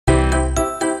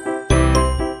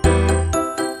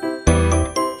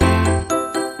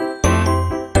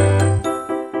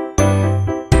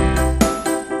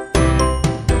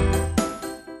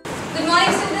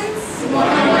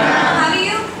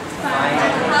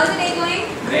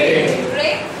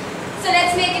Great. So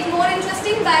let's make it more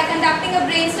interesting by conducting a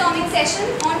brainstorming session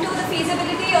onto the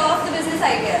feasibility of the business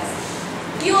ideas.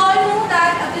 You all know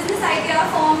that a business idea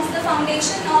forms the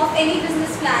foundation of any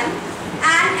business plan,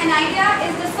 and an idea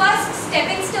is the first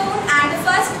stepping stone and the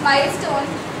first milestone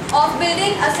of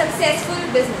building a successful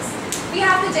business. We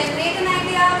have to generate an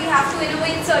idea, we have to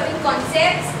innovate certain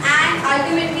concepts, and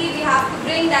ultimately we have to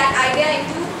bring that idea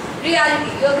into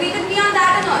reality. You agree with me on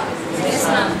that or not? Yes,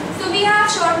 ma'am. So we have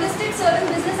shortlisted certain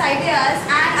business ideas,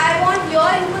 and I want your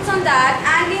inputs on that,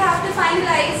 and we have to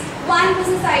finalize one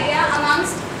business idea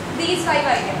amongst these 5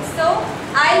 ideas. So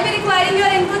I'll be requiring your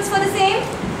inputs for the same.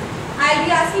 I'll be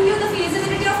asking you the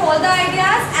feasibility of all the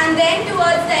ideas, and then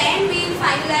towards the end we will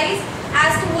finalize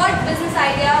as to what business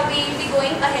idea we will be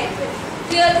going ahead with.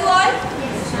 Clear to all?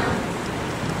 Yes, ma'am.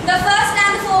 The first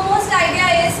and the foremost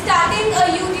idea is starting a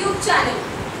YouTube channel.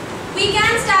 We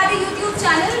can start a YouTube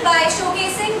channel by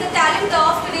showcasing the talent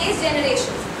of today's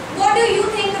generation. What do you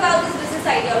think about this business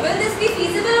idea? Will this be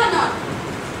feasible or not?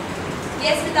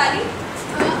 Yes, Vitali?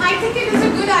 I think it is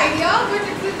a good idea, but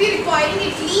it will be requiring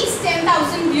at least 10,000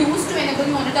 views to enable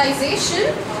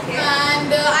monetization. Okay. And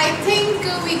I think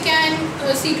we can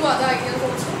see to other ideas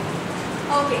also.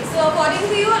 Okay, so according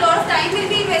to you, a lot of time will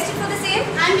be invested for the same?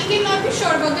 And we cannot be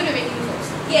sure about the revenues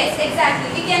also. Yes, exactly.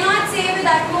 We cannot say with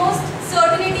utmost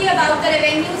certainty about the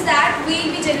revenues that we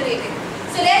will be generating.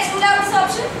 So let's rule out this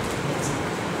option.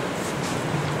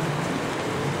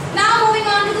 Now moving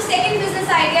on to the second business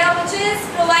idea, which is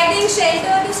providing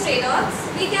shelter to stray dogs.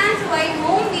 We can provide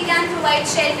home, we can provide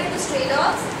shelter to stray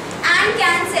dogs, and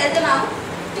can sell them out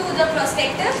to the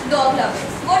prospective dog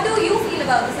lovers. What do you feel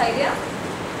about this idea?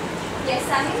 Yes,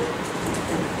 Sahil?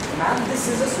 Ma'am, this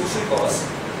is a social cause,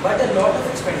 but a lot of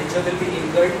expenditure will be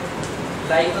incurred,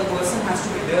 like a person has to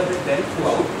be there with them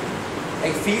throughout,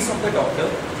 like fees of the doctor,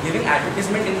 giving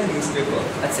advertisement in the newspaper,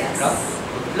 etc. Yes.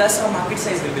 Plus our market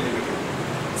size will be limited.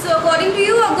 So according to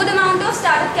you, a good amount of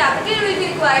startup capital will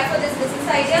be required for this business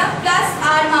idea, plus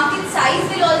our market size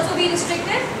will also be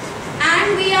restricted,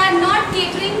 and we are not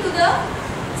catering to the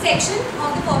section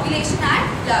of the population at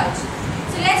large.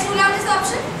 So let's rule out this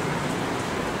option.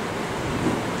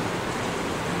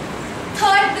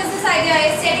 Third business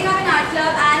idea is setting up an art club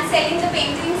and selling the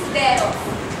paintings thereof.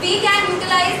 We can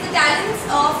utilize the talents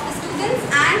of the students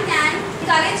and can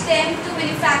encourage them to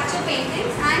manufacture paintings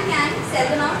and can sell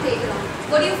them out later on.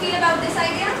 What do you feel about this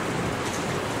idea?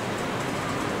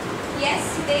 Yes,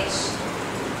 Hitesh?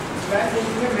 Ma'am,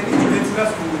 we have many students in our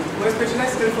school who are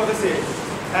specialized still for the same,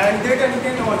 and their talent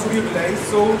can also be utilized,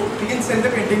 so we can sell the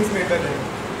paintings made by them.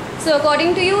 So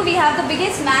according to you, we have the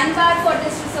biggest manpower for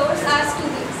this resource as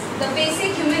students, the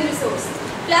basic human resource.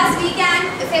 Plus we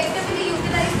can effectively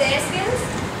utilize their skills,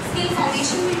 skill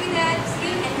formation will be there,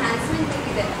 skill enhancement will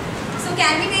be there. So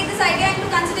can we take this idea into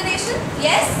consideration?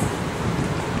 Yes?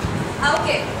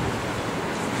 Okay.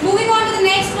 Moving on to the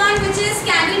next one, which is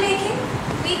candle making.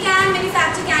 We can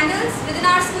manufacture candles within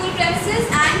our school premises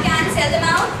and can sell them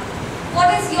out. What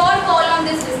is your call on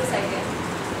this business idea?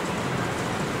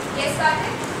 Yes,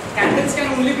 Karthik? Candles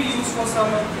can only be used for some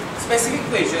specific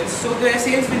occasions, so their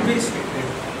sales will be restricted.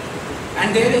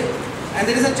 And there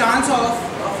is a chance of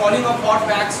falling of hot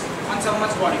wax on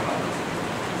someone's body part.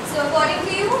 So according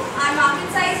to you, our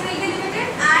market size will be limited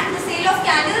and the sale of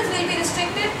candles will be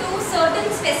restricted to certain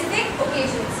specific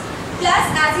occasions. Plus,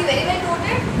 as you very well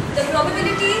noted, the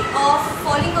probability of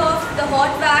falling off the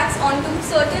hot wax onto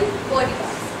certain body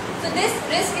parts. So this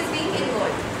risk is being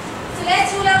involved. So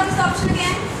let's rule out this option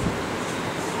again.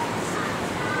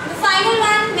 The final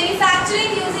one,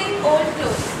 manufacturing using old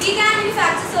clothes. We can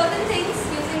manufacture certain things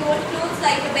using old clothes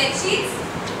like the bed sheets,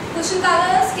 cushion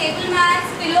covers, table mats,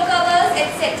 pillow covers,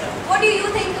 etc. What do you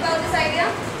think about this idea?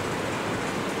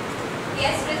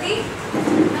 Yes, Priti?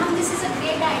 Ma'am, this is a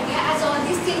great idea as all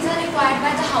these things are required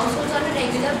by the households on a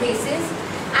regular basis,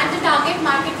 and the target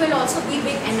market will also be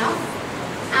big enough,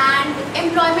 and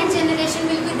employment generation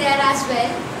will be there as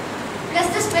well. Plus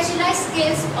the specialized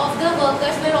skills of the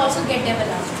workers will also get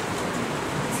developed.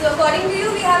 So according to you,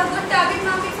 we have a good target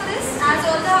market for this, as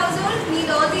all the households need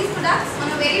all these products on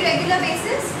a very regular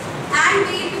basis, and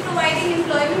we will be providing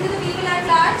employment to the people at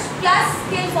large, plus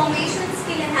skill formation,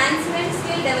 skill enhancement,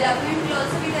 skill development will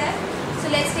also be there. So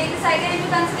let's take this idea into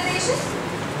consideration.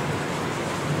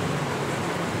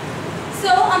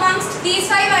 So amongst these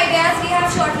 5 ideas, we have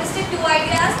shortlisted 2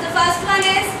 ideas. The first one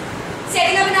is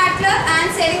setting up an art club and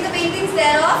selling the paintings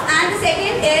thereof, and the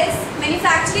second is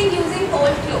manufacturing using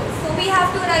old clothes. So we have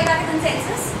to arrive at a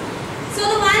consensus. So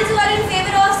the ones who are in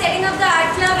favor of setting up the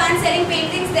art club and selling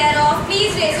paintings thereof,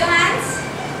 please raise your hands.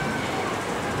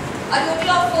 A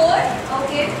total of 4.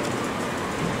 Okay.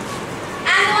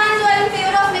 And the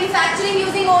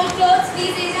old clothes?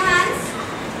 Please raise your hands.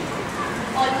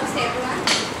 Almost everyone.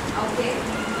 Okay.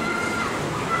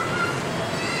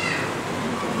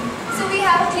 So we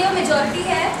have a clear majority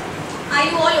here. Are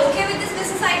you all okay with this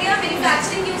business idea?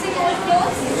 Manufacturing using old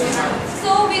clothes?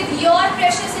 So with your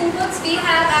precious inputs, we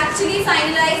have actually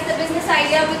finalized the business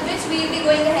idea with which we will be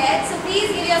going ahead. So please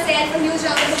give yourself a huge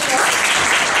round of applause.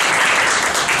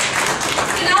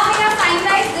 So now we have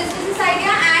finalized this business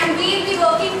idea and we will be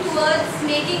working towards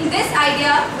making this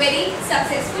idea very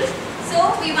successful. So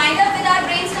we wind up with our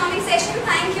brainstorming session.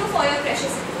 Thank you for your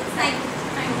precious inputs. Thank you.